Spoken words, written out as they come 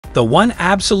The one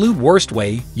absolute worst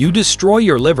way you destroy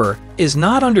your liver is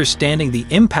not understanding the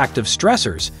impact of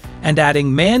stressors and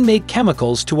adding man-made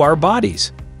chemicals to our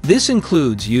bodies. This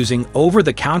includes using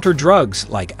over-the-counter drugs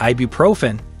like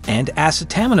ibuprofen and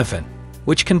acetaminophen,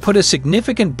 which can put a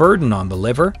significant burden on the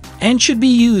liver and should be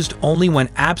used only when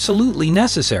absolutely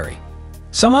necessary.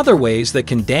 Some other ways that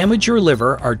can damage your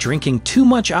liver are drinking too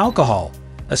much alcohol,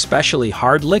 especially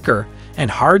hard liquor and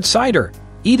hard cider,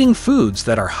 eating foods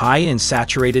that are high in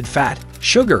saturated fat,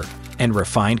 sugar, and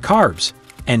refined carbs,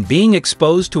 and being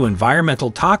exposed to environmental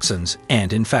toxins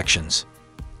and infections.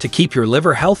 To keep your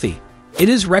liver healthy, it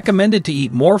is recommended to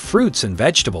eat more fruits and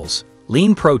vegetables,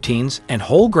 lean proteins, and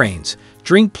whole grains,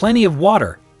 drink plenty of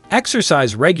water,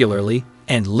 exercise regularly,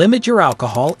 and limit your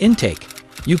alcohol intake.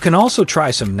 You can also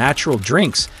try some natural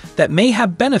drinks that may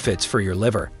have benefits for your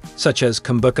liver, such as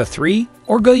kombucha 3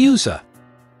 or guayusa.